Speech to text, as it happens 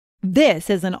This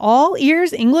is an All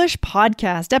Ears English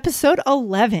podcast, episode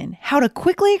 11, How to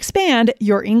Quickly Expand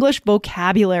Your English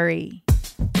Vocabulary.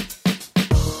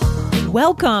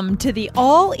 Welcome to the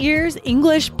All Ears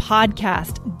English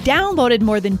podcast, downloaded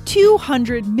more than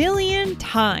 200 million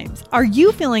times. Are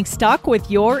you feeling stuck with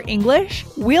your English?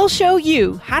 We'll show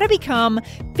you how to become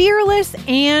fearless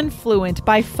and fluent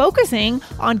by focusing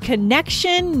on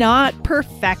connection, not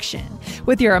perfection.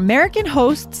 With your American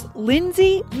hosts,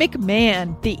 Lindsay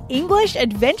McMahon, the English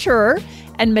adventurer,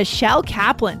 and Michelle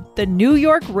Kaplan, the New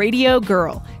York radio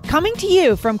girl, coming to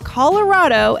you from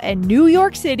Colorado and New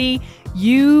York City,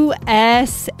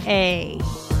 USA.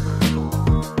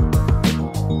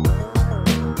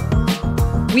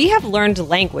 We have learned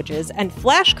languages, and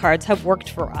flashcards have worked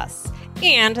for us.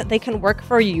 And they can work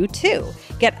for you too.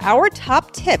 Get our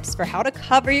top tips for how to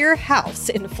cover your house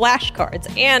in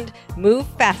flashcards and move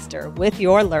faster with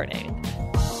your learning.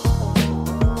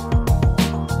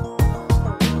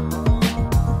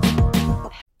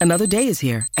 Another day is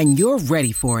here, and you're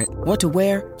ready for it. What to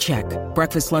wear? Check.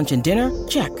 Breakfast, lunch, and dinner?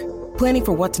 Check. Planning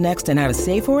for what's next and how to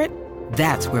save for it?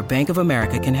 That's where Bank of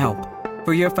America can help.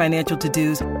 For your financial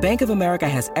to-dos, Bank of America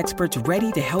has experts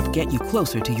ready to help get you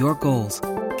closer to your goals.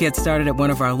 Get started at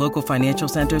one of our local financial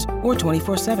centers or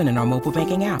 24/7 in our mobile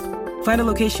banking app. Find a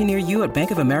location near you at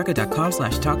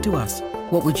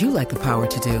bankofamerica.com/talktous. What would you like the power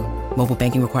to do? Mobile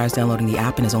banking requires downloading the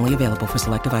app and is only available for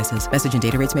select devices. Message and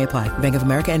data rates may apply. Bank of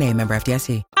America N.A., member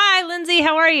FDIC. Hi, Lindsay.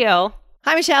 How are you?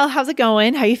 Hi, Michelle. How's it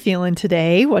going? How you feeling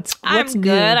today? What's I'm new?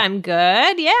 good. I'm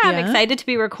good. Yeah, I'm excited to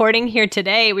be recording here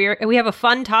today. We have a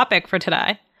fun topic for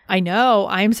today. I know.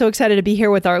 I'm so excited to be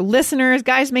here with our listeners.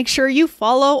 Guys, make sure you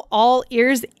follow All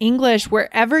Ears English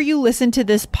wherever you listen to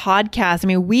this podcast. I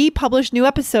mean, we publish new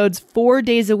episodes 4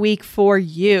 days a week for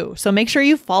you. So make sure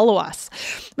you follow us.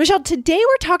 Michelle, today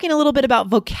we're talking a little bit about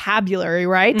vocabulary,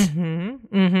 right?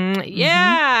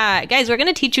 Yeah. Guys, we're going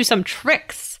to teach you some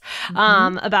tricks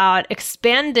about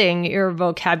expanding your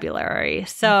vocabulary.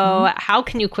 So how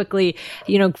can you quickly,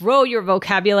 grow your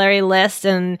vocabulary list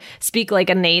and speak like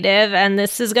a native? And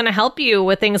this is going to help you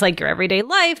with things like your everyday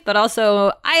life, but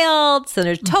also IELTS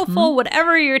and TOEFL,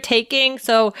 whatever you're taking.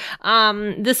 So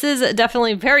this is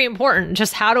definitely very important,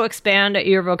 just how to expand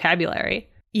your vocabulary.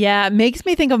 Yeah, it makes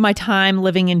me think of my time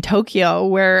living in Tokyo,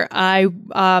 where I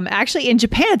actually in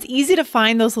Japan, it's easy to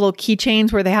find those little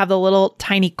keychains where they have the little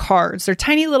tiny cards. They're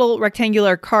tiny little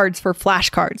rectangular cards for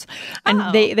flashcards.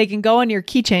 And they can go on your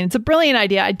keychain. It's a brilliant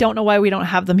idea. I don't know why we don't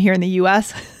have them here in the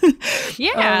US.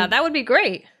 Yeah, that would be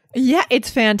great. Yeah, it's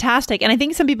fantastic. And I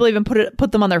think some people even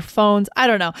put them on their phones. I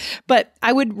don't know. But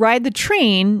I would ride the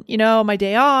train, my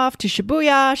day off to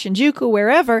Shibuya, Shinjuku,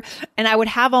 wherever, and I would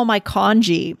have all my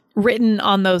kanji written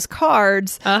on those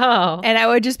cards. Oh. And I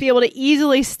would just be able to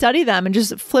easily study them and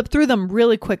just flip through them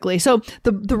really quickly. So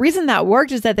the reason that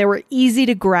worked is that they were easy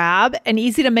to grab and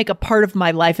easy to make a part of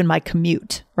my life and my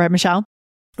commute. Right, Michelle?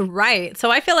 Right.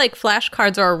 So I feel like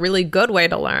flashcards are a really good way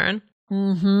to learn.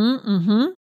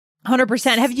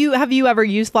 100%. Have you ever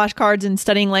used flashcards in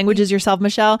studying languages yourself,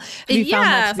 Michelle?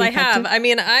 Yes, I have. I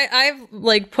mean, I've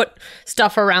like put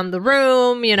stuff around the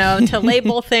room, to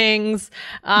label things,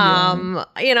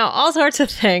 all sorts of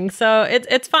things. So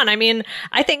it's fun. I mean,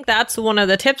 I think that's one of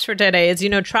the tips for today is,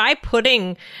 try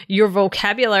putting your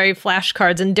vocabulary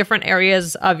flashcards in different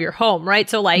areas of your home, right?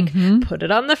 So like put it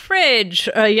on the fridge,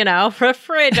 for a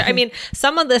fridge. I mean,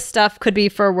 some of this stuff could be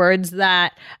for words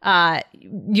that,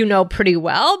 pretty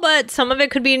well, but some of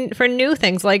it could be for new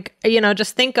things. Like,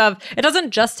 just think of, it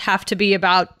doesn't just have to be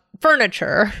about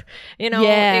furniture, it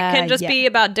can just be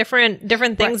about different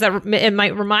things that it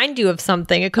might remind you of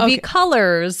something. It could be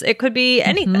colors. It could be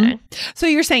anything. So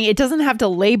you're saying it doesn't have to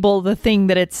label the thing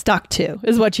that it's stuck to,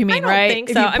 is what you mean, right? I don't think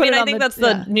so. I mean, I think that's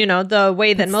the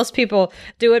way that most people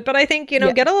do it. But I think,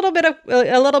 get a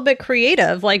little bit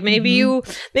creative. Like maybe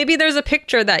maybe there's a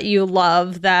picture that you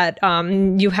love that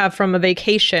you have from a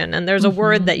vacation, and there's a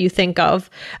word that you think of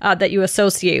that you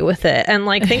associate with it. And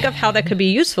like think of how that could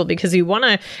be useful, because you want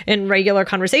to, in regular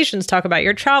conversations, talk about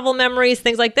your travel memories,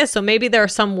 things like this. So maybe there are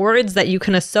some words that you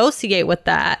can associate with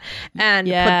that and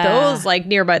put those like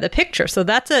nearby the picture. So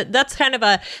that's kind of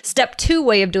a step 2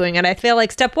 way of doing it. I feel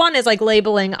like step 1 is like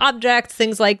labeling objects,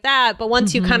 things like that. But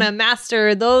once you kind of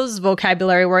master those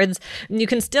vocabulary words, you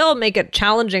can still make it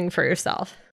challenging for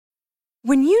yourself.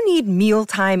 When you need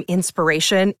mealtime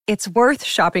inspiration, it's worth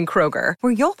shopping Kroger,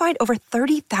 where you'll find over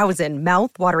 30,000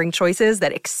 mouth-watering choices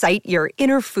that excite your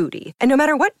inner foodie. And no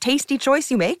matter what tasty choice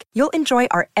you make, you'll enjoy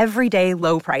our everyday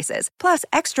low prices, plus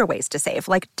extra ways to save,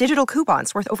 like digital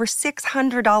coupons worth over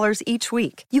 $600 each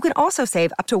week. You can also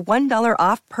save up to $1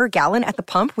 off per gallon at the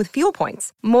pump with fuel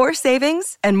points. More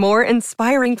savings and more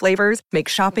inspiring flavors make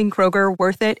shopping Kroger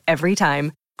worth it every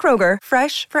time. Kroger,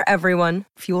 fresh for everyone.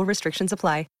 Fuel restrictions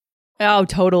apply. Oh,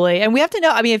 totally. And we have to know,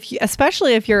 I mean,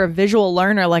 especially if you're a visual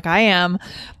learner like I am,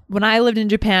 when I lived in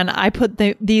Japan, I put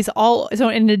these all, so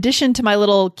in addition to my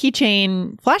little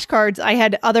keychain flashcards, I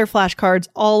had other flashcards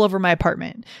all over my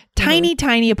apartment. Tiny,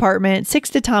 tiny apartment,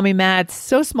 6 tatami mats,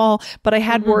 so small, but I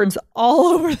had words all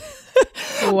over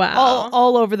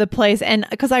all over the place. And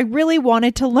because I really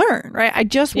wanted to learn, right? I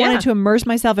just wanted to immerse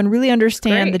myself and really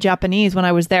understand the Japanese when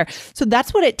I was there. So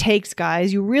that's what it takes,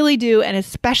 guys. You really do. And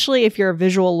especially if you're a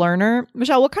visual learner.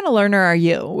 Michelle, what kind of learner are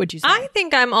you, would you say? I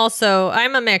think I'm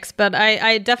a mix, but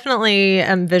I definitely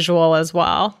am visual as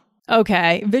well.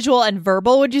 Okay, visual and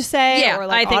verbal, would you say? Yeah, or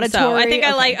like I think auditory? so. I think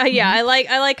I like.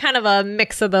 I like kind of a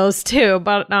mix of those two.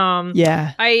 But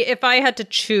if I had to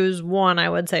choose one, I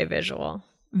would say visual.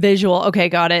 Visual. Okay,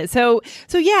 got it. So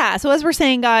as we're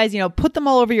saying, guys, put them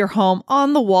all over your home,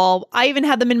 on the wall. I even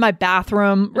had them in my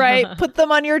bathroom, right? Put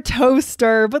them on your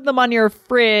toaster, put them on your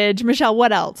fridge. Michelle,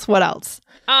 what else?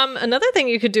 Another thing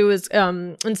you could do is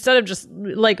instead of just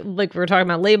like we were talking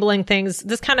about labeling things,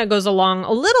 this kind of goes along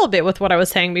a little bit with what I was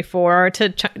saying before to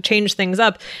change things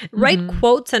up. Write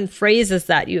quotes and phrases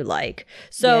that you like.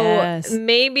 So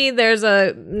maybe there's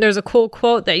a cool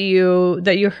quote that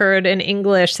you heard in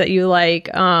English that you like,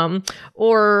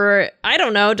 or I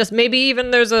don't know, just maybe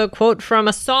even there's a quote from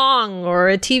a song or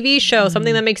a TV show,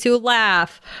 something that makes you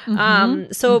laugh.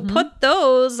 So put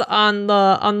those on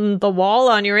the wall,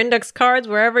 on your index cards,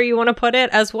 wherever you want to put it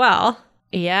as well.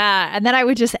 Yeah. And then I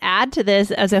would just add to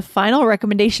this as a final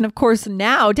recommendation. Of course,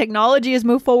 now technology has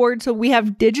moved forward. So we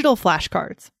have digital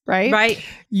flashcards, right? Right.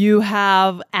 You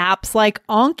have apps like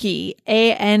Anki,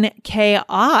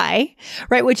 ANKI,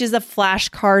 right? Which is a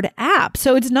flashcard app.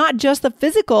 So it's not just the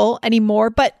physical anymore,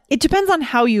 but it depends on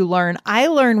how you learn. I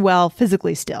learn well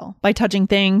physically still by touching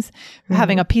things,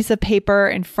 having a piece of paper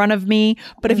in front of me.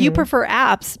 But if you prefer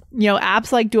apps,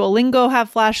 apps like Duolingo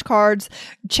have flashcards.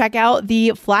 Check out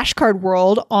the flashcard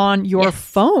world on your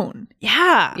phone.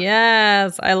 Yeah.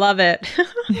 Yes, I love it.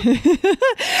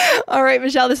 All right,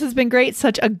 Michelle, this has been great.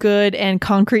 Such a good and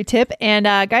concrete tip. And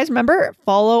guys, remember,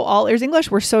 follow All Ears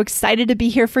English. We're so excited to be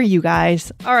here for you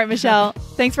guys. All right, Michelle,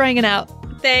 thanks for hanging out.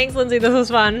 Thanks, Lindsay. This was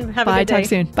fun. Have a good day. Talk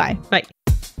soon. Bye. Bye.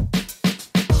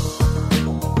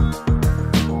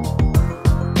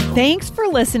 Thanks for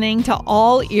listening to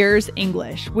All Ears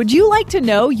English. Would you like to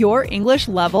know your English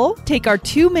level? Take our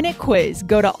 2-minute quiz.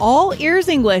 Go to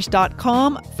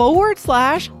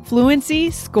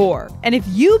allearsenglish.com/fluency score. And if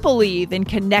you believe in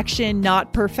connection,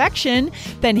 not perfection,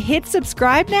 then hit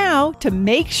subscribe now to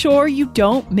make sure you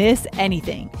don't miss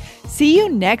anything. See you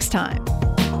next time.